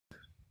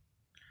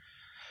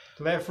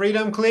Let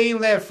freedom clean,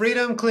 let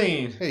freedom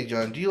clean. Hey,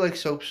 John, do you like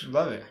soaps?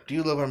 Love it. Do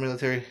you love our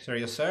military? Sir,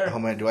 yes, sir. Oh,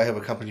 man, do I have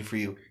a company for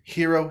you.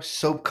 Hero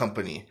Soap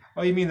Company.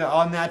 Oh, you mean the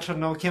all-natural,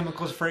 no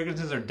chemicals,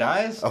 fragrances, or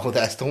dyes? Oh,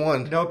 that's the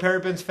one. No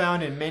parabens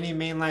found in many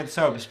mainline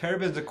soaps.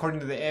 Parabens,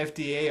 according to the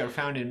FDA, are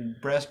found in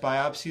breast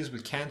biopsies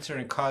with cancer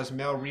and cause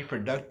male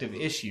reproductive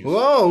issues.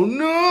 Whoa,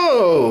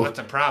 no! What's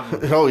the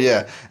problem? Oh,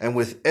 yeah. And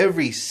with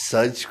every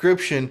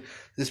subscription,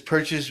 this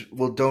purchase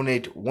will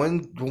donate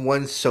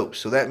one soap.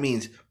 So that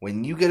means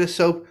when you get a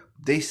soap,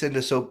 they send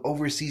a soap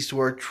overseas to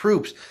our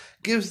troops.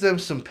 Gives them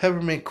some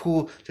peppermint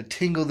cool to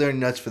tingle their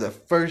nuts for the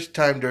first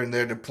time during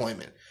their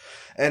deployment.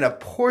 And a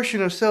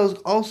portion of sales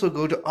also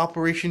go to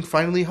Operation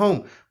Finally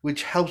Home,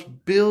 which helps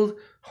build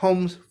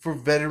homes for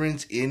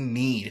veterans in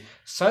need.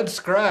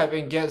 Subscribe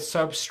and get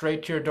subs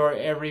straight to your door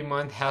every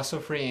month,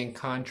 hassle-free and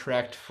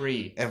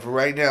contract-free. And for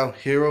right now,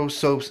 Hero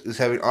Soaps is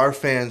having our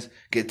fans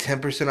get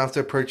 10% off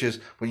their purchase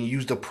when you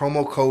use the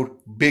promo code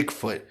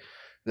BIGFOOT.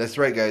 That's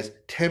right, guys.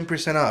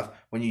 10% off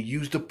when you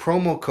use the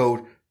promo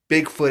code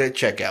BIGFOOT at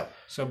checkout.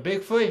 So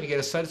Bigfoot, if you get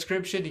a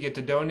subscription, you get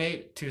to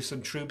donate to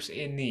some troops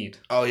in need.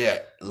 Oh, yeah.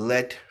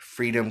 Let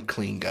freedom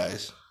clean,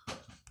 guys.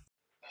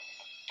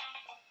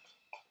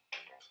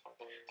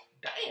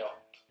 Damn.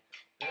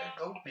 There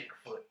go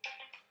Bigfoot.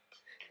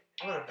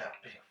 What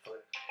about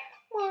Bigfoot?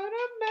 What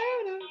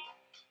about it?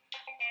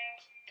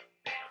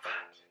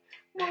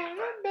 What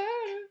about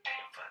it?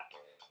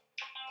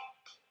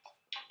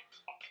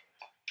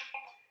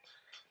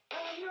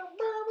 I'm your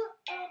mama,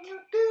 I'm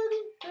your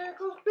daddy. There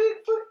goes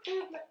Bigfoot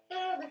in the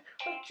alley.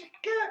 What you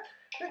got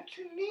that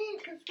you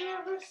need?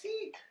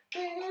 Conspiracy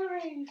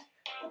theories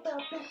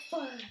about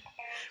Bigfoot.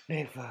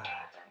 Bigfoot.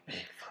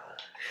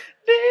 Bigfoot.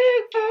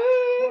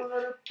 Bigfoot.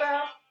 What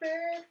about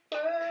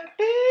Bigfoot?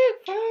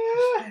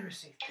 Bigfoot.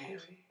 Conspiracy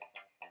theory.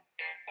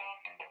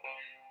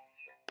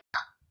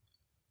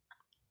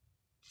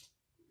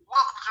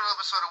 Welcome to an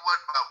episode of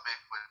What About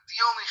Bigfoot, the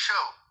only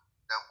show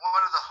that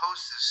one of the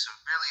hosts is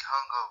severely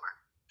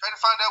hungover. Try to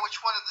find out which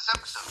one in this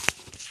episode.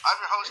 I'm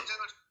your host, dude,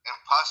 and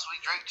possibly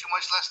drank too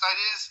much last night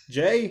is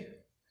Jay?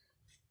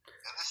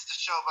 And this is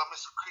the show about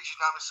mystical creatures,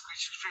 not mystical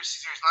creatures,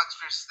 conspiracy theories, not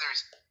conspiracy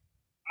theories,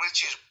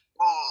 witches,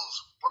 wolves,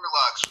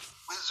 warlocks,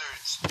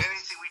 wizards,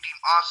 anything we deem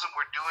awesome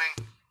we're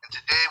doing. And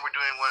today we're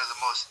doing one of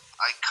the most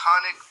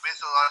iconic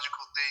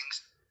mythological things,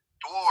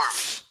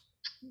 dwarves.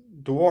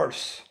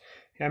 Dwarfs.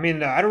 I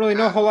mean, I don't really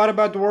know a whole lot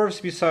about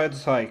dwarves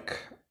besides, like,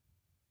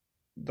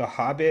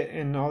 The Hobbit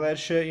and all that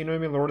shit, you know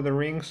what I mean? Lord of the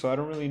Rings, so I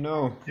don't really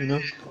know, you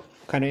know?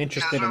 Kind of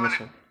interested in this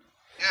one.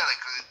 Yeah,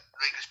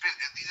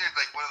 these are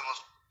like one of the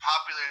most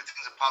popular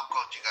things in pop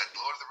culture. You got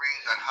Lord of the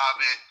Rings, you got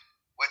Hobbit,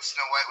 What's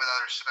Snow White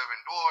without her seven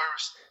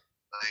dwarves.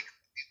 Like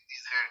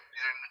these are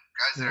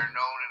guys that are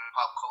known in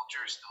pop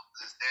culture still to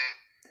this day.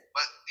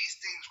 But these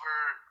things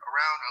were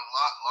around a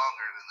lot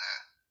longer than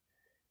that.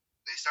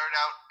 They started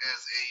out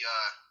as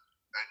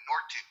a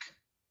Nordic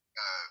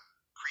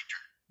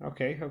creature.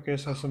 Okay,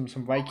 so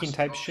some Viking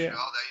type shit.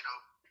 All that,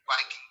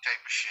 Viking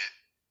type of shit.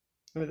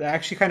 That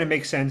actually kind of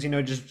makes sense,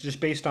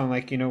 just based on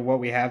like, what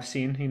we have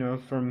seen,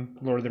 from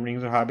Lord of the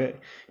Rings or Hobbit.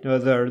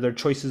 Their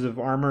choices of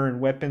armor and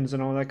weapons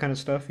and all that kind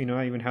of stuff,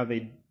 even how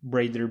they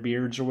braid their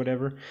beards or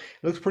whatever.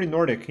 It looks pretty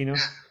Nordic, Yeah,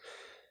 these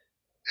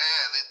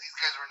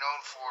guys were known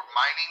for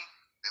mining.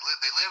 They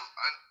live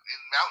in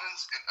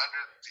mountains and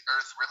under the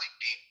earth really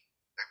deep.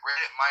 They're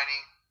great at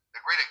mining.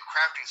 They're great at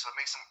crafting, so it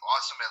makes them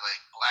awesome at like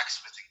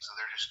blacksmithing. So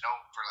they're just known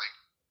for like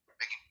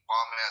making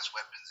bomb-ass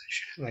weapons and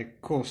shit. Like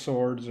cool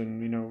swords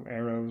and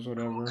arrows,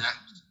 whatever.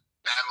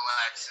 Battle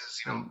axes,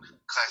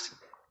 classic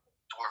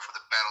dwarf with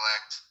a battle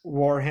axe.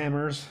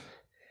 Warhammers.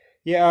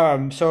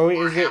 Yeah. So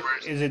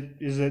Warhammers.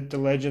 is it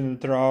the legend that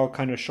they're all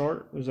kind of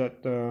short? Is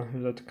that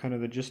the kind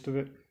of the gist of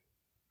it?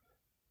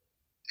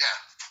 Yeah.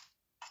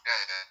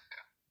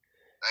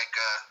 Like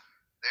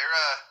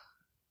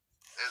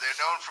they're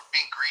known for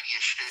being greedy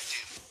as shit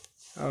too.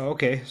 Oh,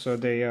 okay. So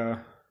they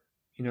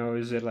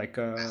is it like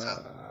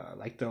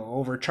they'll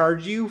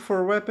overcharge you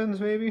for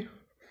weapons maybe? They'll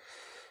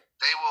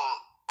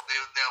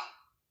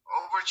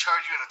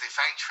overcharge you, and if they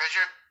find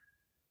treasure,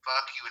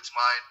 fuck you, it's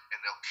mine, and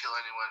they'll kill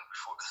anyone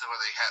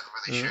where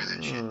they share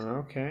that shit.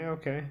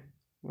 Okay.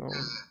 Well,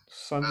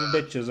 sons of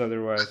bitches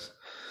otherwise.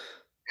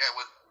 Yeah,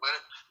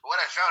 what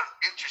I found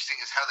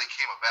interesting is how they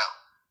came about.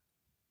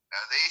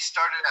 Now, they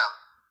started out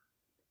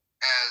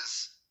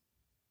as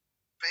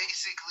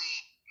basically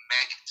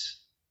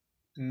maggots.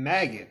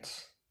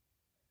 Maggots?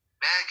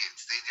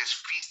 Maggots. They just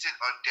feasted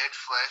on dead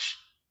flesh,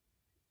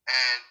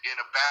 and in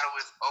a battle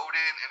with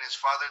Odin and his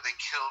father, they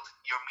killed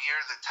Ymir,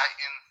 the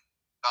Titan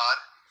god,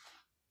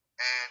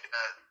 and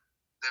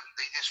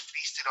they just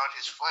feasted on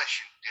his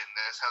flesh, and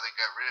that's how they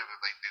got rid of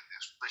him. Like, they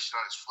just feasted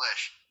on his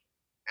flesh.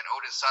 And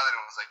Odin saw that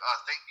and was like, "Oh,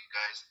 thank you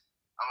guys.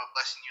 I'm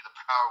blessing you the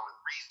power with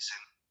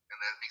reason," and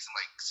that makes him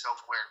like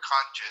self-aware,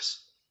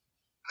 conscious.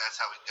 And that's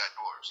how we got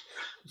dwarves.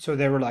 So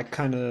they were like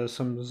kind of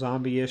some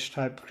zombie-ish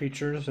type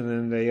creatures, and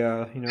then they,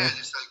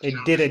 just like, they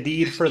did a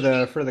deed for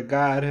the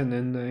god, and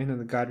then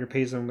the god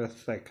repays them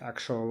with like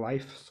actual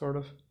life, sort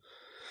of.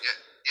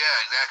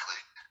 Yeah, exactly.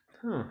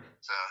 Huh.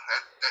 So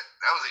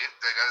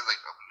I was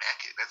like a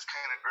maggot. That's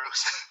kind of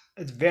gross.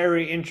 It's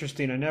very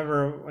interesting. I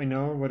never,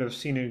 would have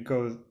seen it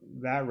go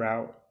that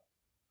route.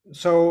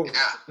 So,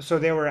 Yeah, so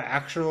they were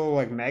actual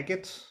like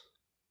maggots.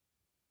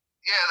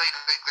 yeah, like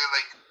they're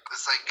like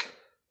it's like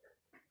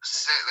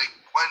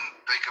one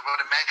like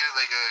about a maggot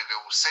like a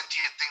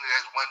sentient thing that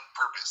has one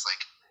purpose, like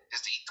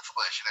just to eat the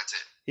flesh, and that's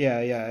it. Yeah,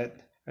 yeah.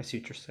 I see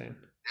what you're saying.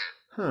 Yeah,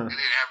 Huh. it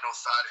didn't have no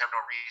thought, have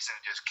no reason.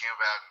 It just came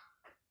about.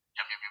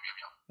 Yum yum yum yum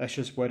yum. That's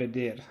just what it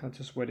did. That's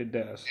just what it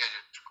does. Yeah,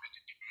 just.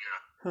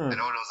 Huh. And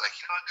Oda was like,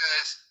 you know what,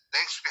 guys,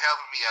 thanks for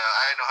helping me out.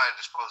 I know how to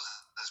dispose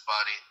of this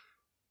body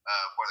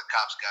before the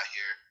cops got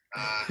here.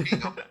 Here you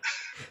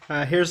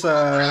go. Here's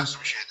Grab some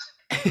shit.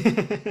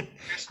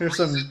 here's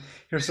Reason.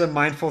 some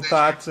mindful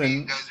thoughts and Yeah,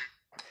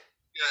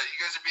 you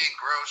guys are being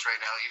gross right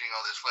now, eating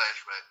all this flesh.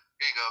 But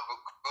here you go.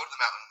 Go to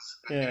the mountains.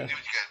 yeah. Do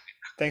what you gotta do.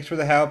 Thanks for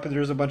the help.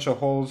 There's a bunch of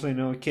holes,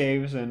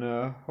 caves, and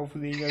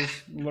hopefully you guys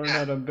learn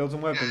how to build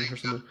some weapons or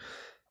something.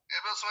 Yeah,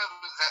 build some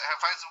weapons.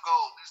 Find some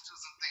gold. Just do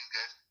some things,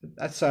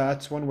 guys.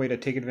 That's one way to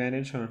take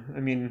advantage, huh?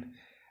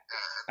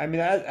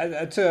 Yeah,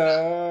 That's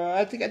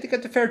I think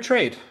that's a fair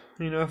trade.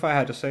 If I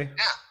had to say. yeah.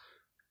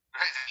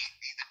 Right.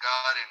 Eat the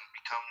god and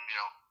become,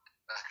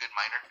 a good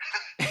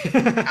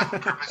miner. Have a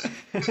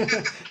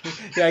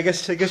purpose. Yeah, I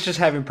guess just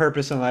having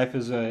purpose in life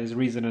is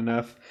reason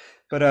enough.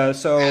 But Yeah,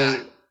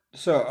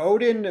 so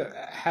Odin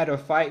had a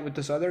fight with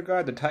this other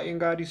god, the Titan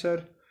god, he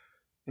said,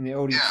 and then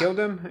Odin yeah, killed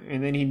him,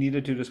 and then he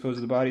needed to dispose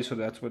of the body, so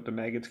that's what the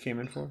maggots came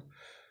in for.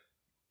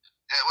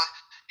 yeah. Well,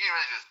 you didn't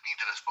really just need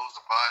to dispose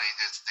the body.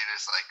 They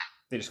just like,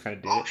 They just kind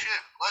of did oh it.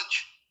 shit,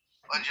 lunch,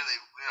 and they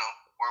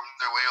wormed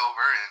their way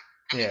over and.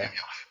 Yeah.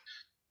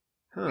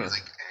 He Huh. was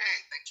like, hey,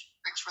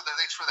 thanks for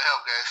the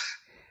help,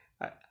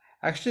 guys.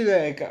 Actually,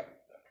 like,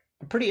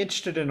 I'm pretty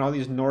interested in all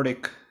these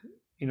Nordic,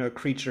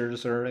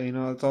 creatures, or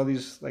it's all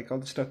these all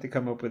the stuff they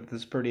come up with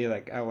is pretty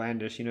like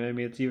outlandish. You know what I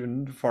mean? It's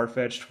even far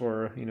fetched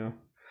for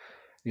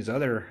these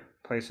other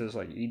places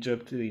like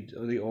Egypt,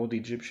 the old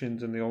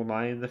Egyptians and the old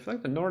Mayans. I feel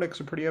like the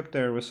Nordics are pretty up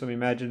there with some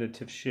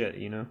imaginative shit. So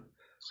they were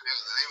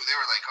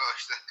like, oh,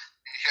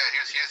 yeah,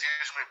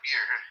 here's my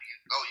beer.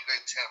 Oh, you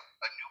guys have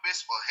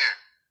Anubis? Well, here,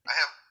 I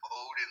have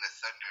Odin the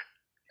Thunder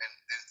and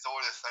Thor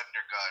the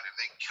Thunder God, and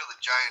they kill the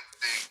giant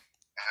thing.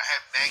 And I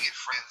have maggot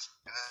friends,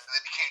 and then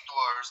they became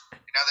dwarves,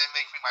 and now they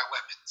make me my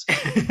weapons.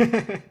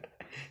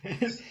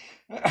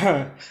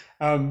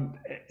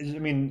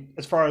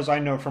 As far as I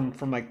know from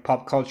like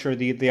pop culture,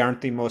 they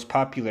aren't the most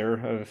popular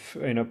of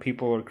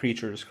people or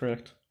creatures,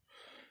 correct?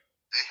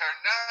 They are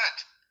not.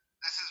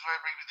 This is what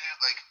we do.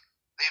 Like,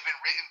 they've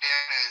been written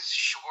down as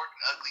short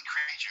and ugly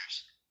creatures,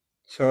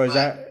 So is but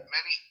that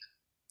many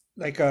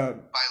like by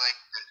like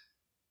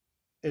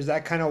is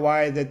that kind of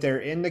why that they're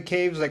in the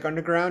caves like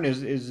underground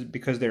is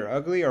because they're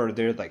ugly, or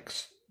they're like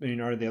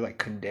are they like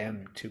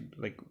condemned to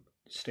like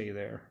stay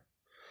there?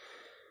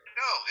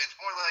 no, it's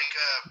more like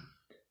a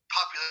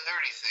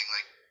popularity thing.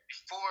 Like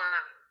before,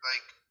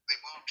 like they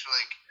moved to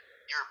like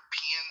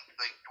European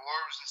like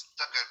dwarves and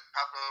stuff got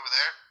popular over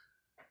there.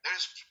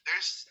 There's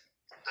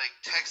like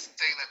text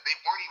saying that they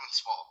weren't even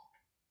small.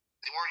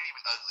 They weren't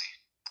even ugly,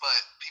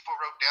 but people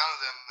wrote down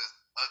them as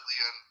ugly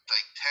on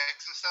like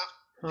text and stuff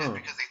just Huh.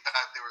 because they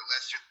thought they were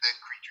lesser than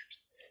creatures.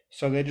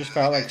 So they just And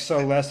then felt they like so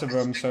got less of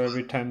that them. So stigma.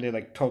 every time they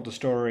like told the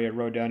story or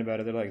wrote down about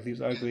it, they're like these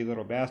Yeah, ugly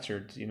little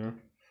bastards. these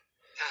little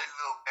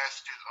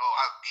bastards. Oh,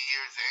 have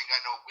beards. They ain't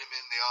got no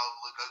women. They all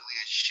look ugly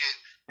as shit.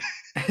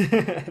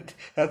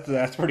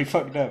 That's pretty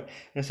fucked up.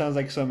 It sounds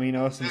like some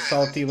Yeah,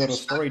 salty little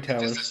it's stuck. It's just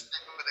a storytellers.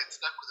 stigma that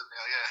stuck with them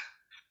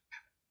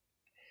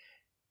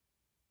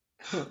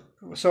now.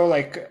 Yeah. So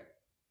like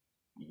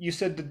you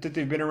said that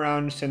they've been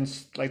around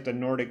since like the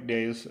Nordic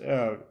days.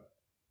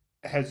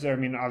 Has there? I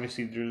mean,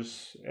 obviously,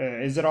 there's.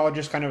 Is it all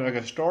just kind of like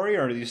a story,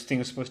 or are these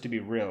things supposed to be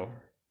real?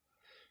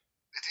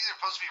 It's either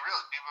supposed to be real.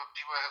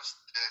 People have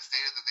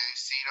stated that they've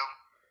seen them,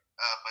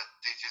 but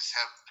they just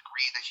have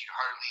agreed that you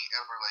hardly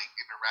ever like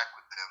interact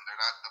with them.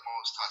 They're not the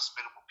most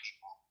hospitable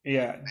people.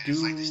 Yeah. They just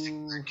like to stick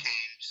to their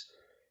caves.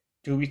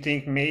 Do we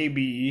think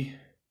maybe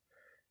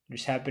there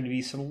just happened to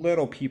be some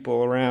little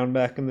people around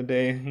back in the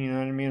day? You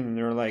know what I mean? And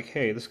they were like,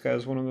 "Hey, this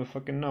guy's one of the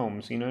fucking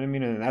gnomes." You know what I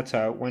mean? And that's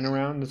how it went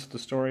around. That's the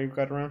story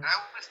got around. And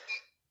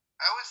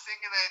I was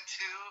thinking that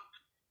too,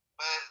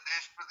 but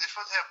they're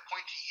supposed to have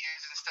pointy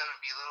ears and stuff and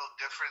be a little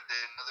different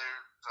than other.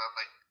 So I'm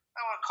like,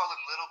 I don't want to call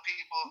them little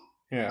people.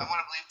 I Yeah. want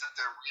to believe that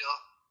they're real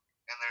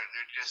and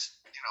they're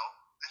just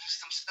they're just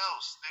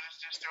themselves. They're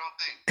just their own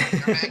thing.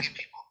 They're maggot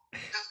people.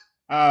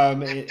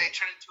 They It,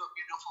 turn into a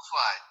beautiful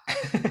fly.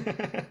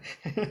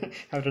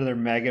 after their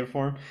maggot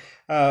form.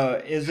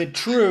 Is it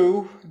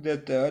true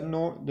that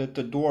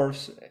the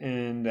dwarfs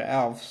and the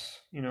elves,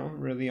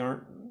 really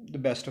aren't the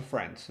best of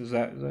friends? Is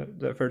that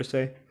fair to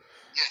say?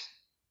 Yeah,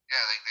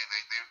 yeah. Like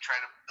they try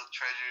to build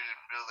treasures and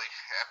build like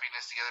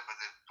happiness together, but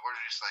the dwarves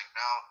are just like,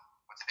 no,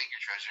 I'm gonna take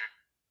your treasure,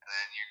 and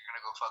then you're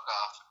gonna go fuck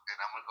off, and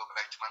I'm gonna go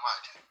back to my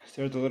mind.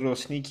 They're the little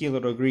sneaky,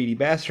 little greedy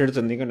bastards,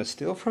 and they're gonna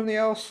steal from the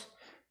elves?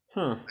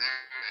 Huh.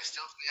 They're gonna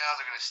steal from the elves.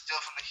 They're gonna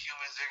steal from the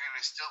humans. They're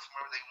gonna steal from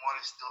wherever they want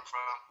to steal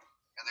from,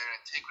 and and they're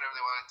gonna take whatever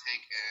they want to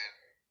take, and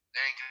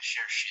they ain't gonna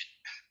share shit.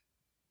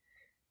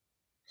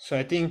 So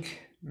I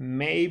think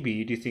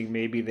maybe, do you think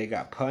maybe they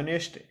got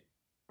punished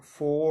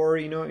for,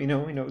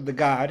 the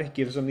God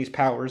gives them these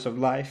powers of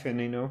life and,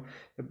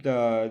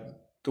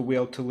 the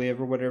will to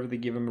live or whatever, they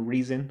give them a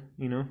reason,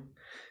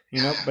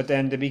 Yeah, but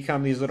then to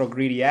become these little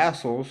greedy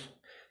assholes,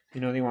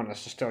 they want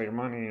us to steal your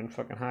money and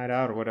fucking hide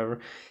out or whatever.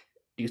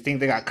 Do you think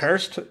they got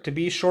cursed to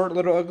be short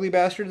little ugly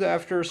bastards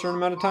after a certain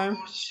amount of time?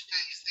 oh shit!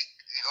 You think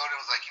Odin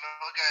was like, you know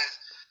what, guys?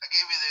 I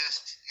gave you this.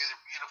 You guys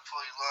are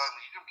beautiful. You're long.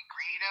 You're gonna be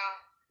greedy now.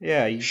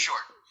 Yeah, You're you short,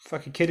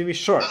 fucking kidding me?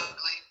 Short,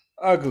 ugly.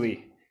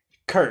 ugly,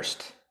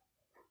 cursed.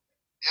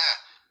 Yeah,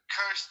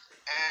 cursed,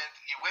 and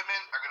your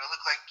women are gonna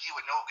look like you,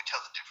 and no one can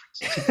tell the difference.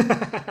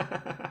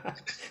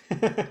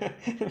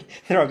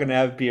 They're all gonna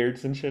have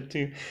beards and shit too.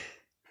 You're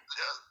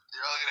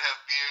all gonna have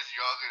beards.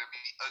 You're all gonna be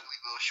ugly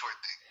little short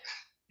things.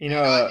 You And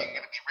know, you're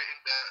gonna be written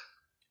bad.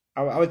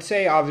 I would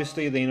say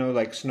obviously,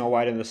 like Snow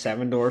White and the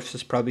Seven Dwarfs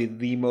is probably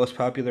the most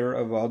popular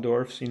of all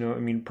dwarfs. I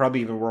mean,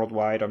 probably even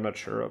worldwide. I'm not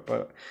sure,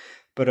 but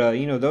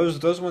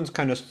those ones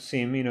kind of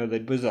seem,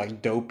 that was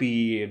like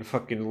Dopey and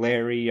fucking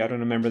Larry. I don't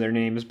remember their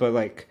names, but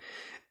like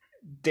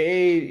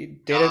they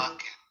did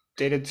Doc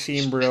they did and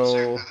seem Spencer.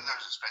 real. There's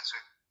a Spencer.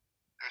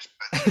 There's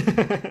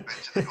Spencer.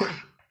 Spencer the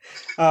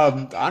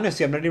dwarf.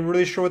 Honestly, I'm not even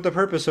really sure what the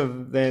purpose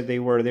of they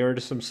were. They were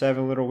just some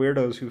seven little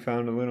weirdos who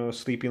found a little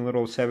sleeping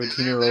little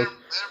 17-year-old. They're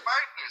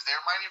miners.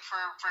 They're mining for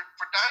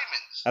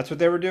diamonds. That's what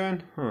they were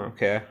doing? Huh,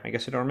 okay. I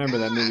guess I don't remember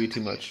that Yeah, movie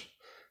too much.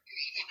 you need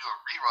to do a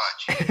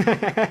rewatch. You need to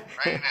do it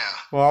right now.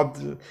 Well,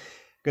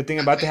 good thing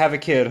about to have a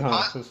kid, huh?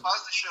 Pause the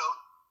show.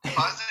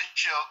 Pause the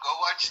show. Go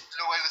watch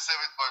Snow White and the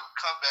Seven Dwarfs.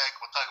 Come back.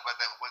 We'll talk about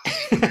that one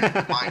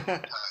scene. Mine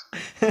one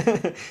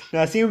time.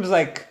 Now it seems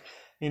like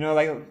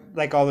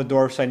like all the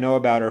dwarfs I know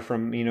about are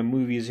from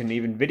movies and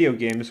even video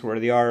games where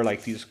they are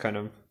like these kind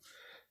of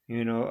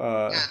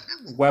Yeah,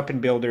 weapon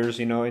builders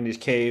in these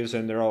caves,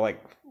 and they're all like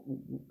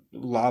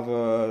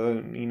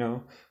lava,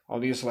 all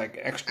these like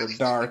and extra these things,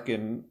 dark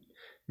and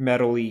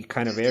metally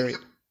kind of these things area.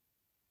 have,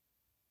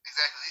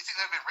 exactly. These things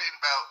have been written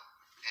about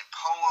in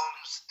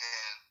poems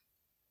and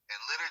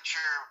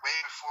literature way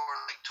before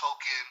like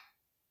Tolkien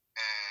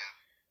and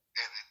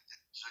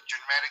it's a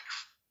dramatic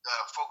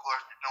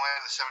folklore. Noah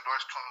and the Seven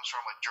Dwarfs comes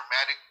from a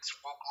dramatic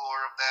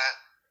folklore of that.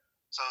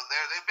 So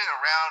they've been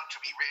around to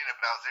be written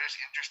about. There's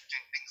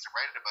interesting things to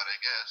write about, I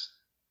guess.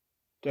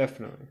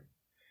 Definitely.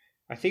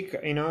 I think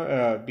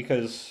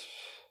because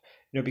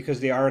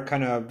they are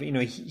kind of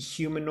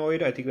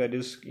humanoid. I think that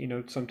is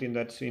something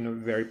that's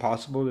very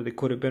possible that they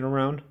could have been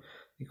around.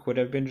 They could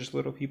have been just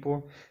little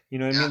people.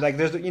 What I mean? Yeah, Like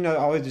there's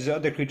all these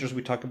other creatures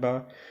we talk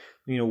about.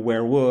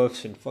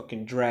 Werewolves and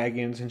fucking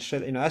dragons and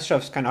shit. That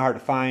stuff's kind of hard to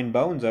find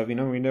bones of. We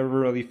never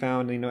really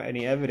found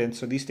any evidence.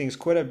 So these things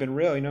could have been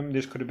real.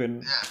 This could have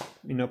been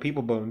yeah.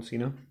 people bones.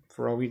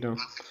 For all we know. Look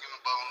at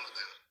human bones,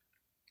 and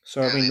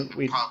So I yeah, they mean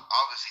we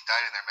obviously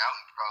died in their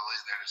mountains. Probably,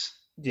 and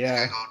they yeah.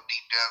 gotta go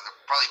deep down. They're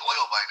probably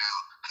oil by now.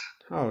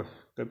 Oh,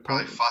 good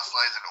Probably point.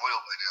 fossilized in oil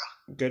by now.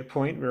 Good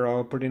point. We're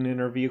all putting in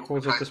our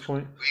vehicles at this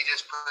point. We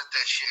just put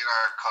that shit in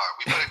our car.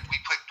 We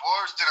put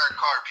dwarves in our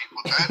car,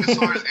 people.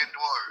 Dinosaurs and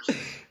dwarves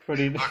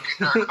Pretty. are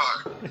in our car.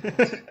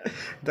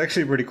 It's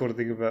actually pretty cool to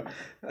think about.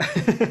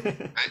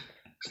 Right?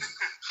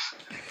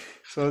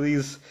 So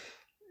these,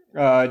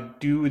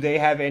 do they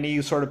have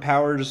any sort of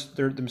powers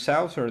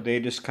themselves, or are they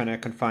just kind of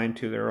confined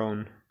to their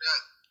own?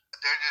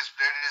 They're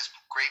just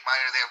great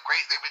miners.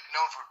 They've been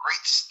known for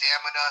great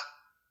stamina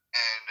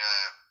and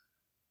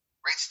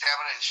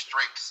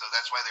strength. So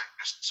that's why they're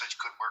just such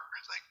good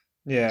workers. Like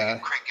they can Yeah.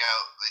 crank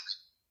out.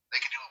 They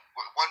can do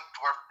one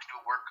dwarf can do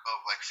work of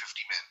like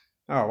 50 men.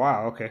 Oh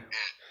wow. Okay.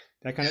 Yeah,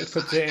 That kind yeah. of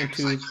So puts it they're just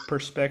into like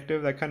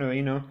perspective. That kind of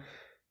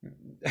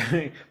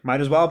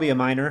might as well be a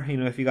miner.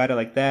 If you got it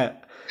like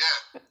that. yeah.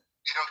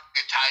 You don't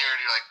get tired.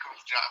 You're like,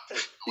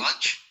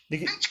 lunch. You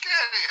could, Bitch, get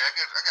out of here. I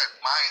got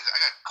mines. I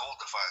got gold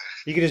to find.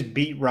 you could just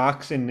beat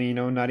rocks and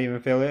not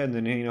even feel it, and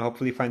then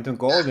hopefully find some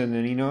gold, and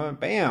then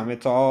bam,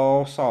 it's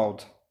all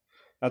solved.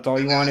 That's all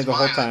And you then wanted it's the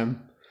whole mine. time. And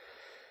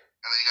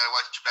then you gotta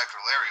watch back for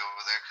Larry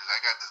over there because I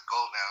got this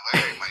gold now.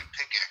 Larry might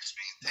pickaxe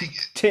me and take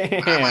it.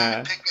 But I might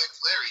Damn. pickaxe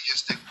Larry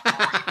just to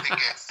before he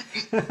pickaxe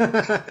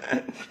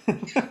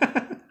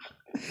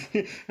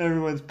me.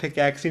 Everyone's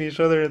pickaxing each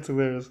other. It's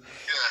hilarious.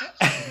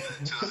 Yeah.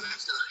 Until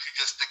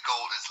just the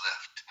gold is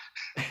left.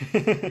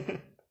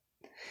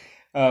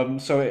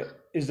 So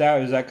is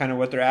that kind of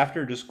what they're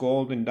after? Just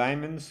gold and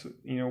diamonds,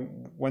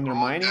 when they're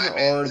Gold, mining, or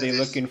are diamonds, they and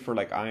this. looking for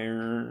like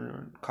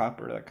iron,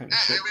 copper, that kind of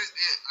Yeah, shit?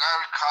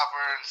 iron,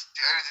 copper, and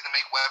everything to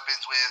make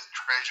weapons with,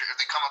 treasure. If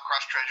they come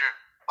across treasure,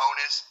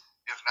 bonus.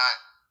 If not,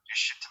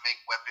 just shit to make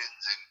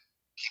weapons and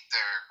keep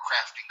their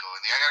crafting going.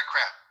 They gotta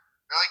craft.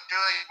 They're like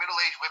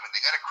middle-aged women.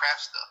 They gotta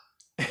craft stuff.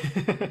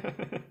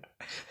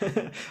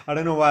 I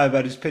don't know why, but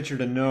I just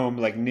pictured a gnome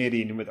like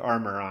knitting with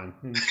armor on.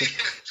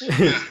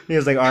 Yeah. He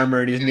has like armor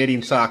and he's And knitting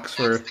put socks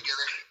clothes for.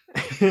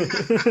 together.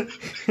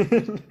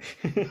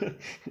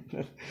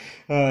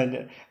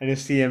 And I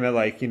just see him at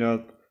like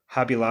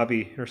Hobby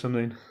Lobby or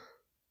something.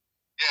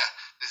 Yeah,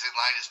 just in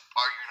line scientists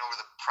arguing over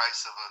the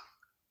price of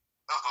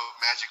a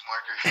magic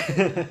marker.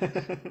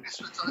 This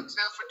one's on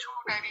sale for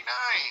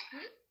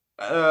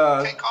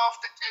 $2.99. Take off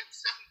the 10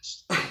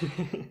 cents.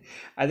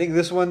 I think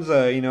this one's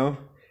a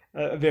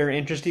very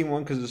interesting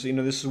one because this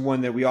is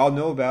one that we all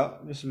know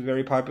about. This is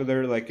very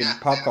popular, like in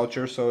pop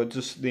culture. So it's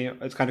just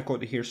it's kind of cool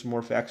to hear some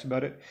more facts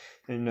about it,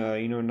 and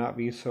not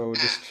be so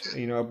just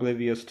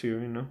oblivious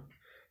to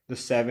the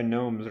seven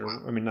gnomes, or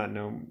I mean not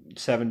gnome,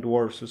 seven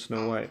dwarfs of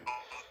Snow White.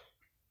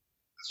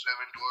 The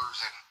seven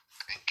dwarves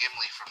and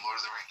Gimli from Lord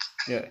of the Rings.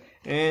 Yeah,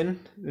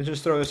 and let's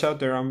just throw this out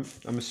there. I'm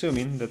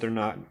assuming that they're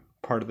not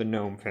part of the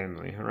gnome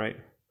family. All right,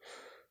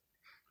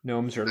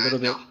 gnomes are a little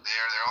bit. They are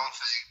their own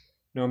thing.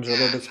 Gnomes are a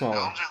little bit smaller.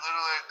 Gnomes are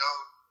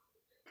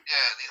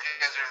these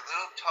guys are a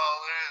little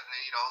taller, and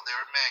they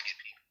were maggot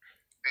people.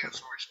 Pay them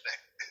some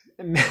respect.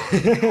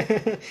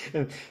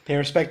 Pay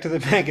respect to the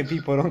maggot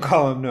people. Don't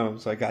call them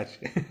gnomes. I got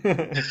you. Don't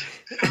call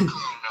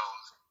them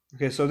gnomes.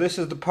 Okay, so this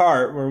is the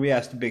part where we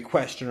ask the big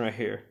question right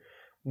here.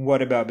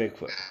 What about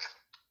Bigfoot?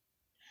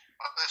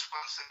 Well, this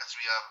one seems to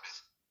be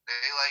obvious.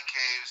 They like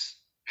caves.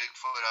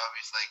 Bigfoot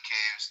obviously like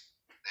caves.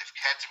 They've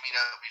had to meet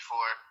up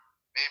before.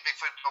 Maybe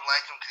Bigfoot don't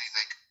like him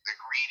because they're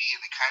greedy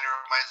and they kind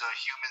of reminds him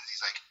of humans. He's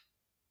like,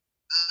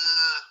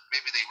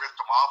 maybe they ripped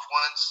him off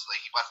once.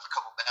 Like he bought a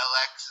couple battle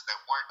axes that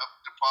weren't up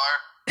to par.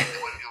 They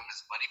want to give him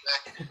his money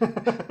back.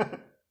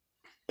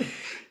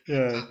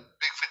 Yeah. So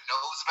Bigfoot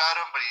knows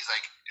about him, but he's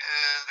like,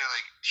 they're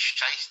like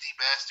shiesty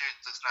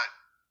bastards. Let's not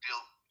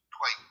deal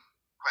quite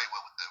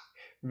well with them.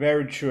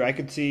 Very true. I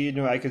could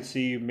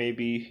see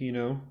maybe,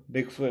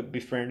 Bigfoot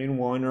befriending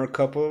one or a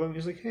couple of them.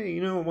 He's like, hey,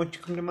 why don't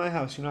you come to my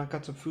house? I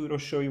got some food. I'll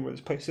show you where this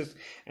place is.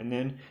 And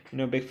then,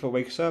 Bigfoot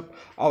wakes up.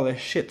 All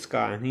this shit's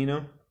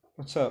gone,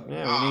 What's up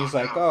now? And he's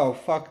like, oh,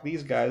 fuck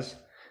these guys.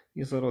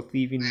 These little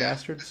thieving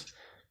bastards.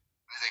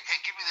 He's like, hey,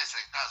 give me this.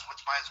 Like,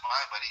 what's mine's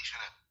mine, buddy. You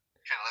shouldn't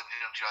let me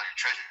into all your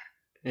treasure.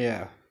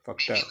 Yeah,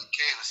 fucked up.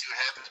 Okay, let's see what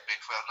happens.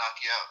 Bigfoot will knock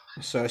you out.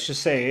 So let's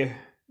just say,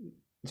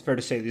 it's fair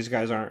to say these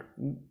guys aren't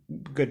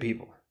good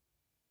people.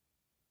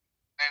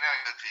 They're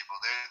not good people.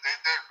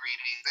 They're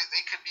greedy.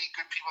 They could be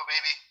good people,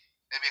 maybe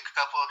a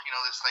couple,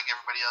 just like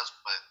everybody else.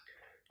 But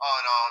all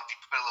in all, if you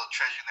put a little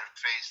treasure in their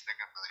face, they're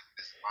gonna be like,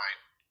 "This is mine.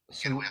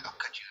 Get away, I'll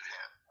cut you in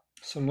half."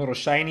 Some little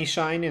shiny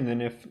shine, and then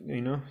if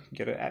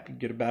get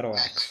a battle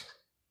axe.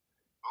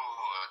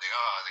 Oh, they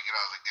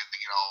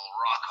get all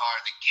rock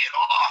hard. They get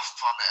off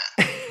on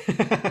that.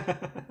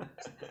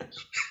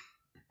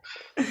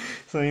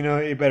 So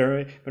you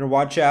better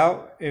watch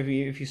out if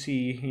you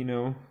see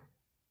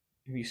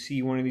if you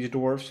see one of these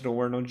dwarfs. Don't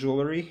wear no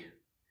jewelry,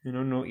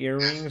 no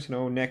earrings,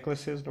 no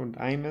necklaces, no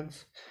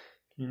diamonds.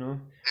 Yeah, no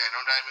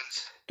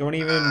diamonds. Don't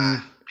even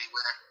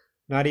beware.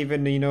 Not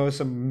even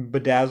some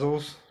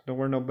bedazzles. Don't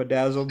wear no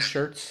bedazzled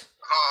shirts.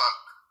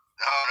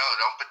 No,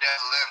 don't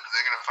bedazzle them because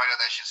they're gonna find out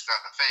that shit's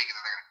not fake and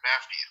then they're gonna come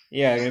after you.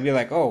 Yeah, they're gonna be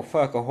like, oh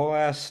fuck, a whole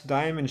ass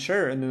diamond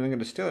shirt, and then they're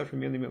gonna steal it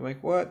from you, and they'll be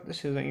like, what?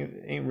 This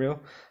ain't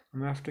real. I'm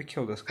gonna have to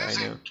kill this guy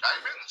now.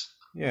 Diamonds.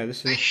 Yeah,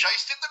 this They is.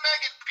 shysted the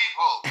maggot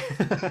people.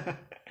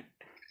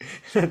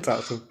 That's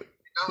awesome.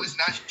 It's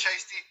not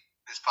shiesty.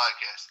 This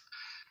podcast.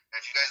 And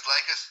if you guys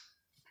like us,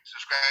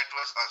 subscribe to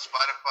us on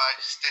Spotify,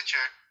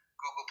 Stitcher,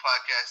 Google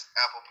Podcasts,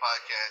 Apple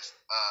Podcasts,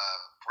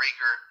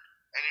 Breaker,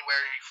 anywhere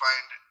you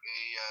find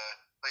a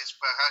place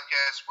for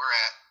podcasts, we're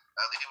at.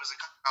 Leave us a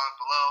comment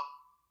below.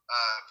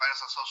 Find us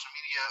on social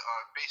media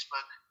on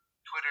Facebook,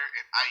 Twitter,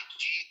 and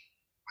IG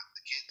with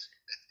the kids.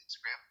 That's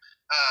Instagram.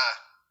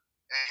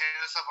 And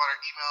hit us up on our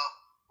email,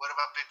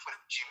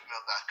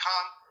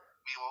 whataboutbigfoot@gmail.com.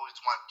 We always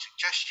want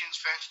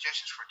suggestions, fan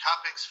suggestions for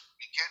topics.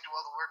 We can't do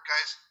all the work,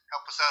 guys.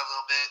 Help us out a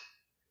little bit.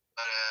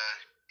 But,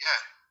 yeah.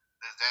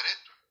 Is that it?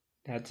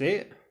 That's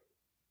it.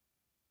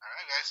 All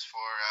right, guys.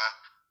 For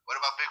What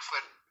About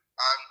Bigfoot,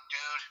 I'm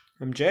Dude.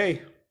 I'm Jay.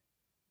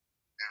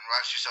 And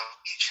watch yourself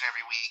each and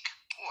every week.